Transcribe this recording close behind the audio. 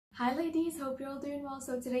Hi ladies, hope you're all doing well.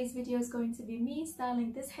 So today's video is going to be me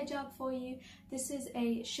styling this hijab for you. This is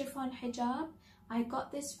a chiffon hijab. I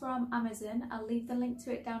got this from Amazon. I'll leave the link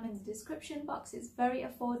to it down in the description box. It's very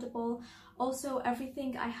affordable. Also,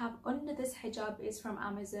 everything I have under this hijab is from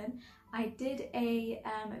Amazon. I did a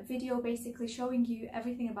video basically showing you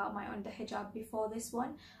everything about my under hijab before this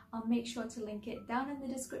one. I'll make sure to link it down in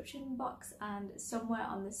the description box and somewhere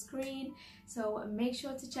on the screen, so make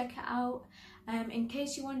sure to check it out. In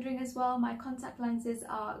case you're wondering as well, my contact lenses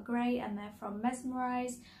are grey and they're from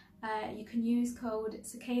Mesmerize. You can use code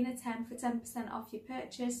Sakina10 for 10% off your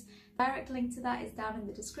purchase. Direct link to that is down in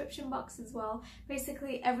the description box as well.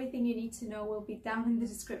 Basically everything you need to know will be down in the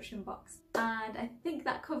description box. And I think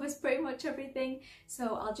that covers pretty much everything.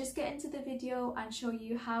 So I'll just get into the video and show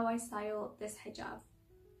you how I style this hijab.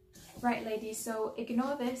 Right ladies, so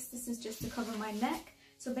ignore this is just to cover my neck.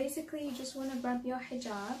 So basically you just want to grab your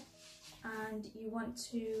hijab and you want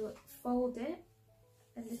to fold it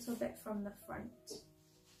a little bit from the front.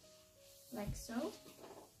 Like so,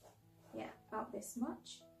 yeah, about this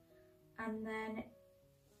much, and then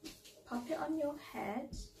pop it on your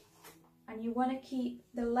head, and you want to keep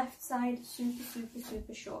the left side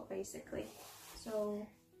super short basically. So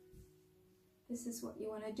this is what you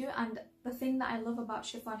want to do. And the thing that I love about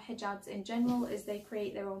chiffon hijabs in general is they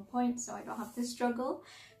create their own points, so I don't have to struggle.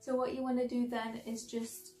 So what you want to do then is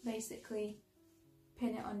just basically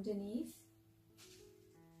pin it underneath.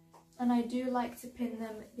 And I do like to pin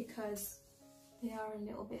them because they are a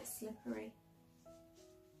little bit slippery.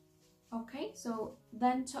 Okay, so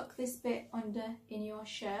then tuck this bit under in your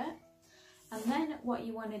shirt. And then what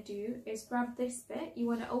you want to do is grab this bit. You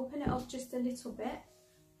want to open it up just a little bit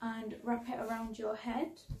and wrap it around your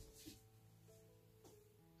head.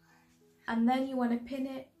 And then you want to pin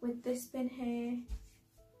it with this pin here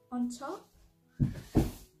on top.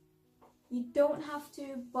 You don't have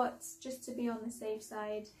to, but just to be on the safe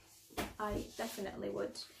side, I definitely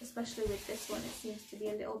would, especially with this one. It seems to be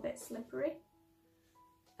a little bit slippery.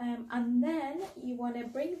 And then you want to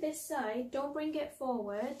bring this side, don't bring it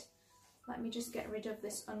forward. Let me just get rid of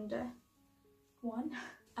this under one.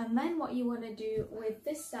 And then what you want to do with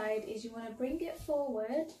this side is you want to bring it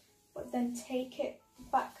forward, but then take it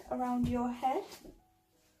back around your head,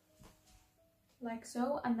 like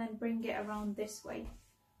so, and then bring it around this way.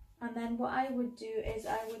 And then what I would do is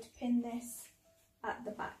I would pin this at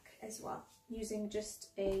the back as well, using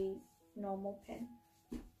just a normal pin.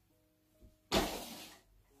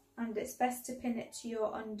 And it's best to pin it to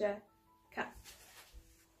your under cap.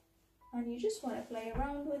 And you just want to play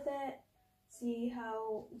around with it, see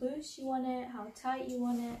how loose you want it, how tight you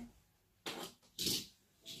want it.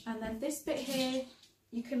 And then this bit here,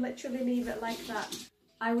 you can literally leave it like that.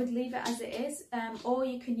 I would leave it as it is, or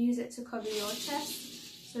you can use it to cover your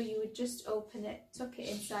chest. So you would just open it, tuck it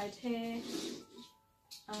inside here,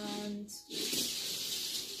 and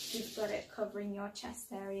you've got it covering your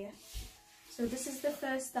chest area. So this is the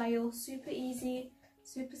first style, super easy,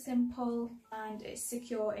 super simple, and it's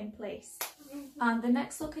secure in place. And the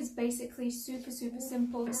next look is basically super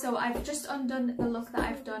simple. So I've just undone the look that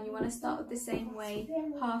I've done. You want to start with the same way,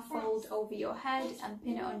 half fold over your head and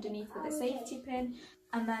pin it underneath with a safety pin,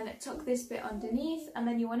 and then tuck this bit underneath, and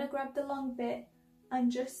then you want to grab the long bit and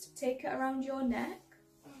just take it around your neck.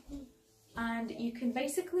 And you can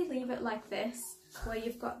basically leave it like this, where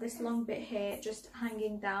you've got this long bit here just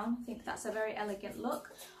hanging down. I think that's a very elegant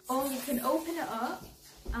look. Or you can open it up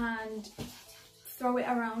and throw it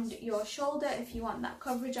around your shoulder if you want that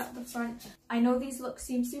coverage at the front. I know these looks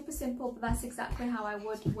seem super simple, but that's exactly how I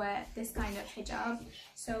would wear this kind of hijab.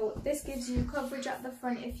 So this gives you coverage at the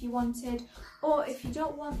front if you wanted, or if you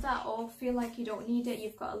don't want that or feel like you don't need it,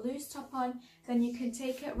 you've got a loose top on, then you can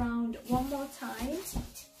take it round one more time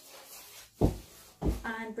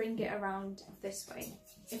and bring it around this way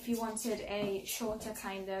if you wanted a shorter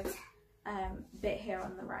kind of bit here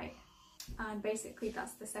on the right. And basically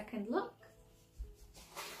that's the second look.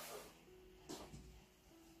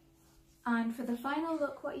 And for the final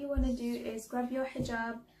look, what you want to do is grab your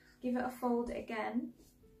hijab, give it a fold again,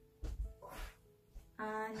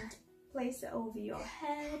 and place it over your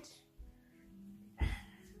head.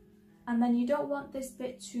 And then you don't want this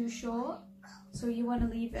bit too short, so you want to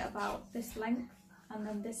leave it about this length, and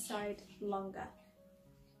then this side longer.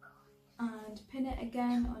 And pin it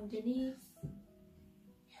again underneath.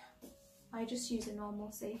 I just use a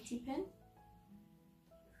normal safety pin.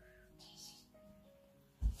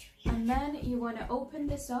 And then you want to open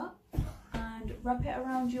this up and wrap it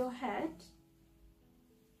around your head.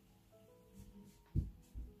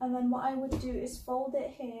 And then what I would do is fold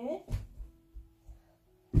it here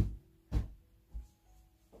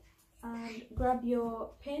and grab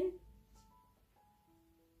your pin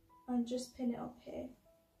and just pin it up here.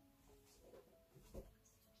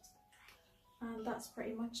 And that's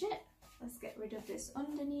pretty much it. Let's get rid of this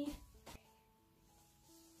underneath.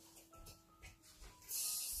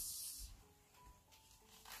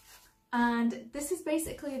 And this is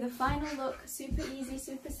basically the final look. Super easy,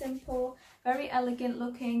 super simple, very elegant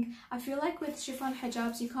looking. I feel like with chiffon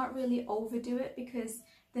hijabs you can't really overdo it because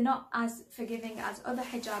they're not as forgiving as other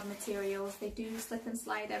hijab materials. They do slip and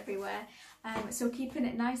slide everywhere. So keeping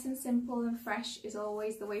it nice and simple and fresh is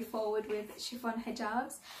always the way forward with chiffon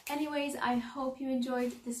hijabs. Anyways, I hope you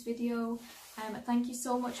enjoyed this video. Thank you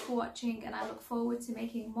so much for watching, and I look forward to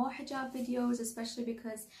making more hijab videos, especially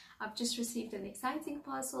because I've just received an exciting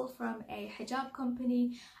parcel from a hijab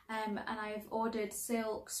company, and I've ordered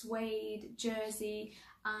silk, suede, jersey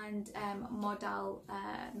and modal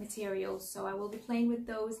materials, so I will be playing with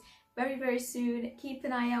those very soon. Keep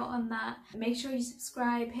an eye out on that. Make sure you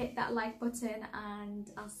subscribe, hit that like button, and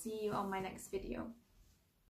I'll see you on my next video.